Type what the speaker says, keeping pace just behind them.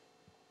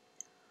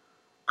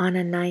On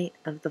a Night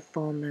of the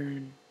Full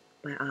Moon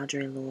by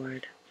Audre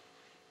Lorde.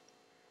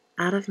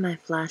 Out of my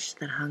flesh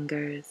that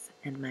hungers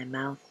and my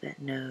mouth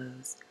that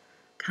knows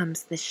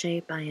comes the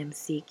shape I am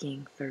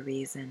seeking for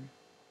reason.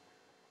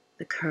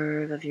 The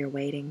curve of your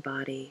waiting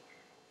body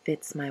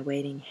fits my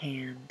waiting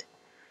hand,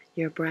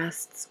 your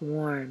breasts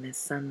warm as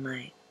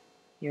sunlight,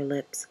 your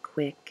lips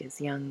quick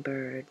as young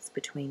birds,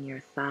 between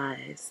your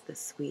thighs the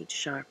sweet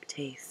sharp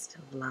taste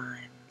of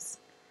limes.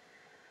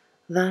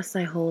 Thus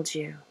I hold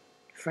you,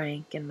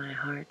 frank in my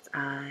heart's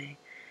eye,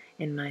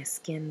 in my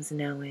skin's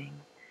knowing,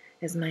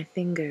 as my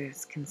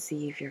fingers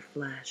conceive your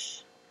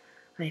flesh.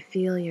 I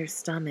feel your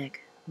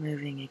stomach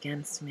moving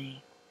against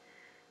me.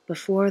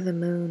 Before the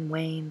moon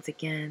wanes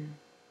again,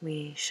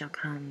 we shall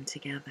come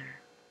together.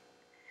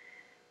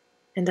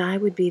 And I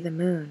would be the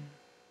moon,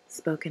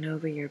 spoken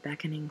over your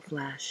beckoning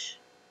flesh,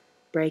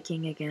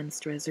 breaking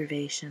against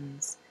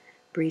reservations,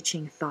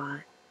 breaching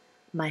thought,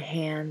 my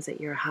hands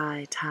at your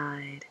high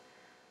tide,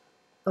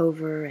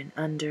 over and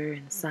under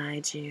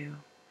inside you,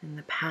 in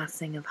the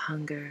passing of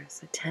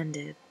hungers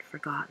attended,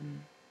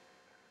 forgotten.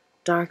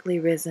 Darkly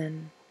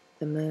risen,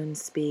 the moon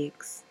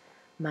speaks,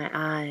 my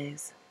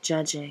eyes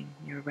judging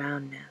your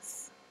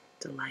roundness,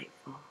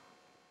 delightful.